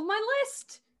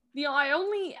list.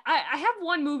 I have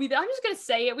one movie that I'm just gonna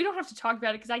say it. We don't have to talk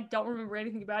about it because I don't remember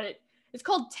anything about it. It's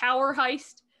called Tower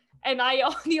Heist. And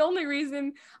the only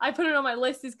reason I put it on my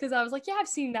list is because I was like, yeah, I've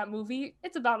seen that movie.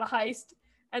 It's about a heist.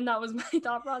 And that was my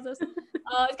thought process.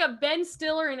 It's got Ben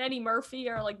Stiller and Eddie Murphy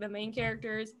are like the main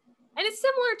characters. And it's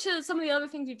similar to some of the other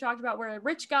things you've talked about where a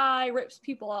rich guy rips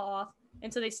people off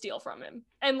and so they steal from him.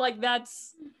 And like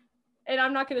and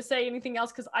I'm not going to say anything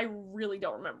else because I really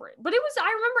don't remember it. But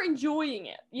I remember enjoying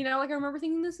it. You know, like I remember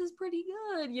thinking this is pretty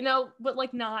good, you know, but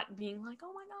like not being like,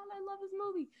 oh my God, I love this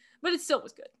movie. But it still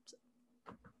was good. So.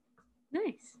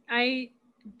 Nice. I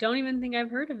don't even think I've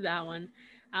heard of that one.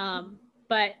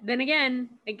 But then again,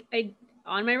 I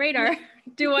on my radar.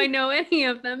 Do I know any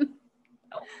of them?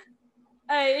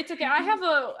 It's okay. I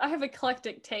have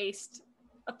eclectic taste.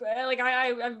 Like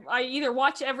I either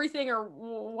watch everything or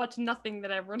watch nothing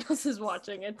that everyone else is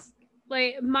watching. It's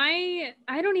like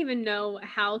I don't even know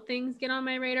how things get on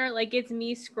my radar. Like it's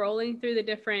me scrolling through the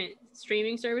different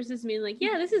streaming services being like,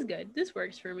 yeah, this is good. This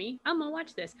works for me. I'm gonna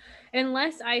watch this.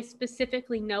 Unless I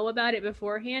specifically know about it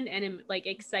beforehand and am like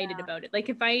excited about it. Like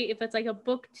if it's like a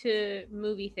book to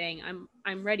movie thing,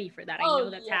 I'm ready for that. I know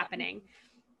that's happening.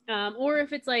 Or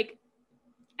if it's like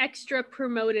extra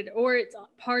promoted or it's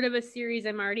part of a series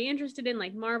I'm already interested in,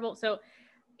 like Marvel. So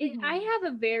I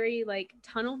have a very like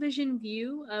tunnel vision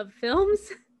view of films.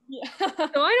 Yeah.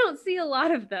 So I don't see a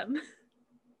lot of them.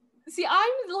 See, I'm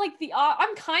like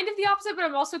I'm kind of the opposite, but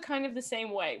I'm also kind of the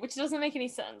same way, which doesn't make any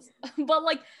sense. But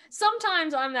like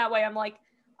sometimes I'm that way. I'm like,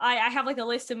 I have like a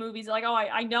list of movies like, oh,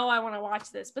 I know I want to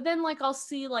watch this, but then like I'll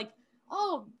see like,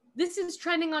 oh, this is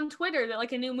trending on Twitter that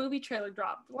like a new movie trailer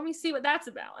dropped. Let me see what that's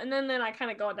about. And then I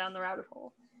kind of go down the rabbit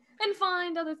hole and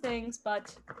find other things,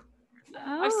 but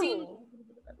I've seen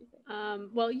well,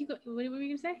 what were you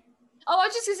gonna say? Oh, I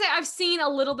was just gonna say I've seen a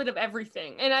little bit of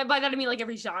everything, and by that I mean like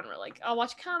every genre. Like I'll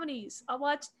watch comedies, I'll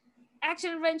watch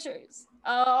action adventures,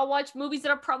 I'll watch movies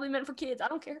that are probably meant for kids. I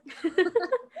don't care.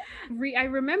 I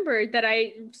remembered that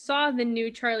I saw the new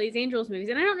Charlie's Angels movies,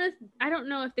 and I don't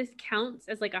know if this counts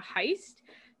as like a heist,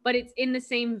 but it's in the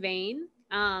same vein.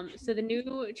 So the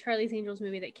new Charlie's Angels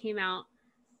movie that came out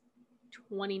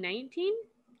 2019.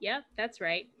 Yep, that's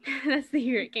right. That's the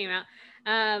year it came out.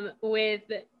 With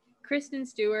Kristen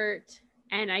Stewart,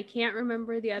 and I can't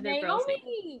remember the other girl's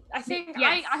name. I think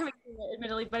yes. I haven't seen it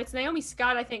admittedly, but it's Naomi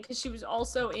Scott, I think, because she was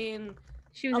also in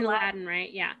in Aladdin,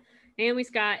 right? Yeah. Naomi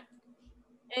Scott.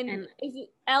 And is it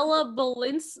Ella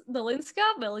Balinska?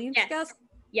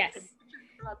 Yes.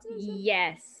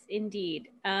 Yes, indeed.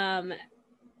 That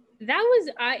was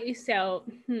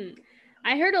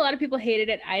I heard a lot of people hated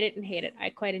it. I didn't hate it. I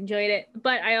quite enjoyed it,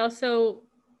 but I also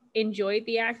enjoyed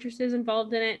the actresses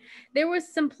involved in it. There was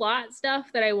some plot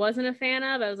stuff that I wasn't a fan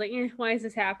of. I was like, why is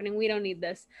this happening? We don't need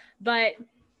this. But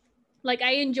like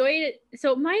I enjoyed it.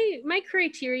 So my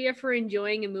criteria for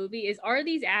enjoying a movie is, are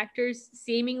these actors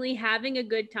seemingly having a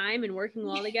good time and working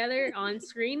well together on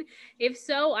screen? If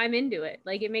so, I'm into it.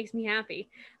 Like it makes me happy.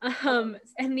 And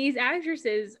these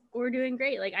actresses were doing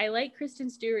great. Like I like Kristen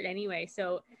Stewart anyway.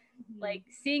 So like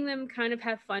seeing them kind of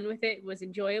have fun with it was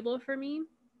enjoyable for me.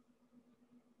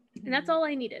 And that's all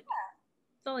I needed.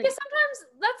 Sometimes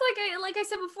that's like I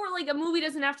said before, like a movie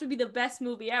doesn't have to be the best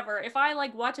movie ever. If I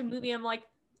like watch a movie, I'm like,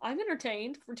 I'm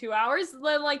entertained for 2 hours.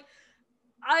 Then like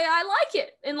I like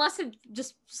it, unless it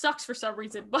just sucks for some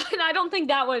reason. But I don't think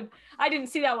I didn't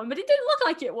see that one, but it didn't look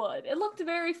like it would. It looked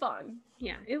very fun.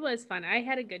 Yeah, it was fun. I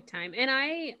had a good time. And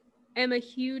I am a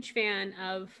huge fan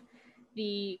of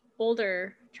the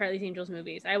older Charlie's Angels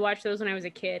movies. I watched those when I was a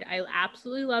kid. I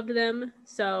absolutely loved them.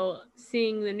 So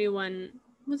seeing the new one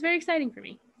was very exciting for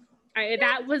me.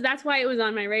 That's why it was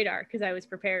on my radar, because I was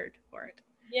prepared for it.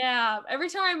 Yeah, every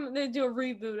time they do a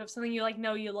reboot of something you like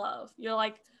know you love, you're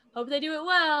like, hope they do it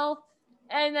well.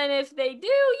 And then if they do,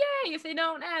 yay. If they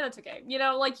don't, that's okay. You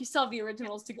know, like you still have the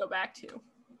originals to go back to.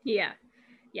 Yeah,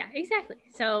 exactly.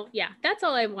 So yeah, that's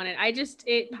all I wanted.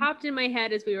 It popped in my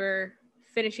head as we were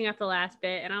finishing up the last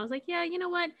bit, and I was like, yeah, you know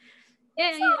what?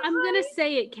 I'm gonna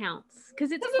say it counts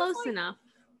because it's close enough.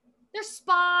 They're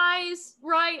spies,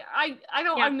 right?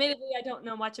 Admittedly, I don't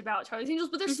know much about Charlie's Angels,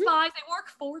 but they're spies. They work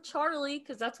for Charlie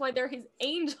because that's why they're his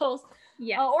angels.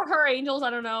 Yeah. Or her angels. I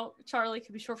don't know. Charlie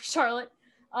could be short for Charlotte.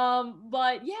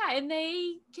 But yeah, and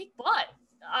they kick butt.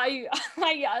 I'm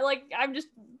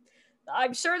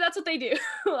sure that's what they do.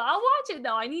 I'll watch it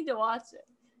though. I need to watch it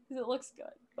because it looks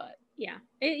good. But yeah,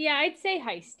 I'd say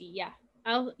heisty. Yeah,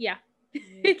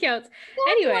 it counts.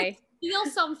 Anyway, steal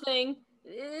something.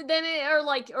 Then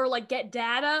or get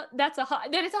data. Then it's a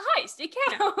heist. It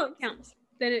counts. Yeah, it counts.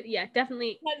 Then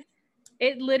definitely.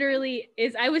 It literally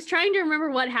is. I was trying to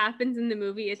remember what happens in the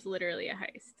movie. It's literally a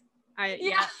heist.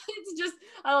 Yeah. It's just,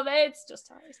 I love it. It's just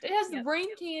heist. It has the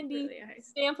brain candy Really a heist.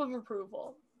 stamp of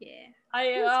approval. Yeah.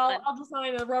 I'll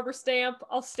design a rubber stamp.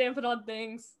 I'll stamp it on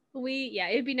things.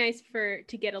 It'd be nice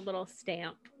to get a little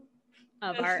stamp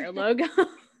of our logo.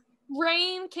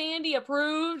 Brain candy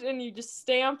approved, and you just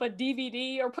stamp a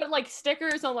DVD or put like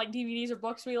stickers on like DVDs or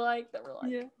books we like that were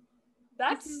like,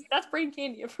 that's brain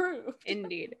candy approved.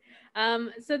 Indeed.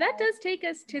 So that does take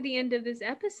us to the end of this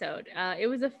episode. It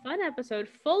was a fun episode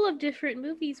full of different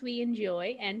movies we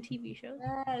enjoy and TV shows.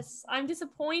 Yes, I'm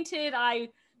disappointed. I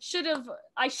should have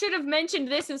mentioned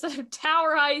this instead of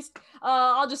Tower Heist.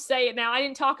 I'll just say it now. I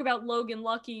didn't talk about Logan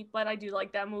Lucky, but I do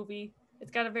like that movie.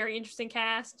 It's got a very interesting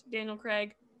cast. Daniel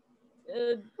Craig.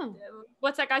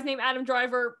 What's that guy's name? Adam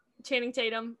Driver, Channing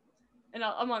Tatum, and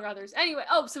among others. Anyway,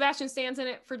 Sebastian Stan's in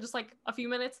it for just like a few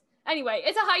minutes. Anyway,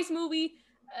 it's a heist movie,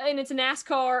 and it's a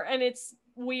NASCAR, and it's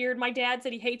weird. My dad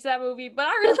said he hates that movie, but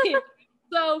I really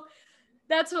so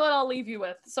that's what I'll leave you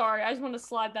with. Sorry, I just want to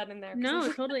slide that in there. No,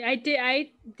 totally. I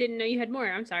didn't know you had more.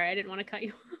 I'm sorry. I didn't want to cut you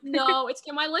off. No,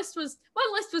 my list was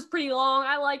pretty long.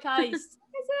 I like heist. Like I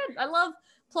said, I love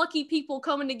plucky people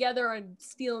coming together and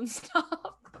stealing stuff.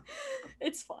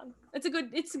 It's fun. It's a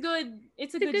good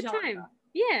time.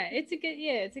 Yeah, it's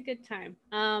a good time.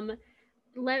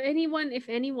 If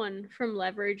anyone from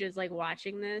Leverage is like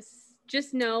watching this,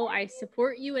 just know I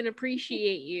support you and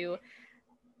appreciate you.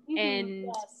 And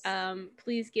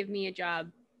please give me a job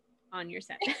on your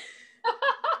set.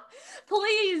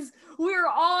 Please, we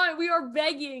are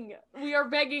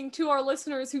begging to our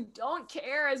listeners who don't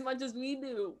care as much as we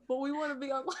do, but we want to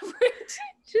be on Leverage.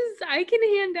 I can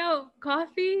hand out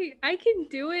coffee. I can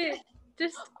do it.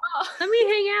 Just let me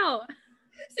hang out.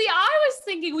 See, I was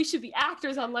thinking we should be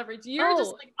actors on Leverage. You're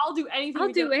just like, I'll do anything.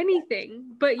 I'll do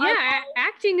anything. But yeah,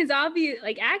 acting is obvious.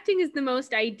 Like acting is the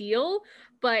most ideal.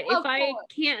 But if I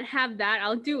can't have that,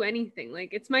 I'll do anything.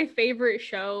 Like it's my favorite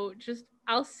show. Just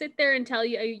I'll sit there and tell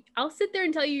you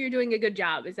you're doing a good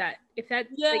job. Yes. Like,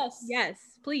 yes,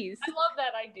 please. I love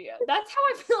that idea. That's how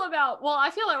I feel I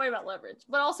feel that way about Leverage,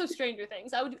 but also Stranger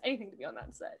Things. I would do anything to be on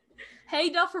that set. Hey,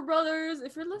 Duffer Brothers,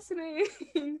 if you're listening.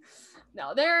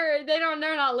 No, they're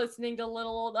not listening to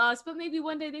little old us, but maybe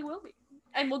one day they will be.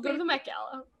 And we'll go to the Met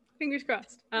Gala. Fingers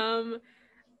crossed.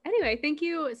 Anyway, thank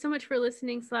you so much for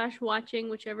listening / watching,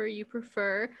 whichever you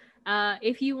prefer.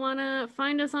 If you want to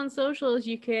find us on socials,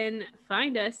 you can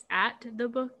find us at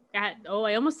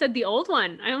I almost said the old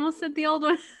one. You can,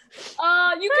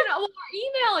 our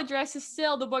email address is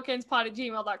still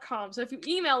thebookendspod@gmail.com. So if you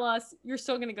email us, you're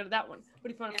still going to go to that one.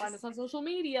 But if you want to find us on social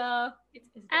media, it's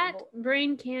at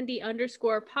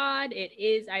braincandy_pod. It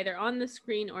is either on the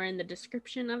screen or in the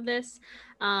description of this.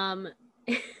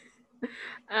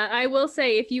 I will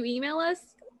say, if you email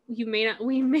us, we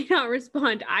may not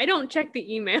respond. I don't check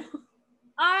the email.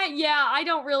 I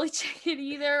don't really check it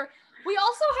either. We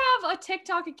also have a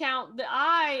TikTok account that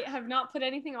I have not put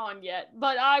anything on yet,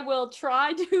 but I will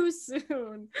try to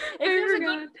soon.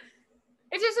 If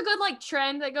there's a good like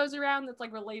trend that goes around that's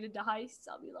like related to heists,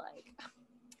 I'll be like,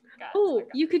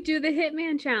 you could do the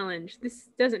Hitman challenge. This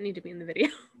doesn't need to be in the video.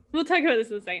 We'll talk about this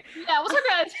in a second. Yeah, we'll talk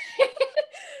about it.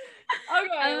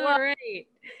 Okay. All right.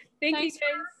 Thank you guys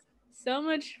so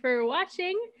much for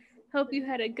watching. Hope you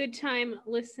had a good time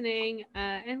listening,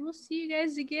 and we'll see you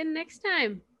guys again next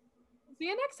time. See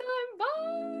you next time.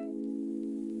 Bye.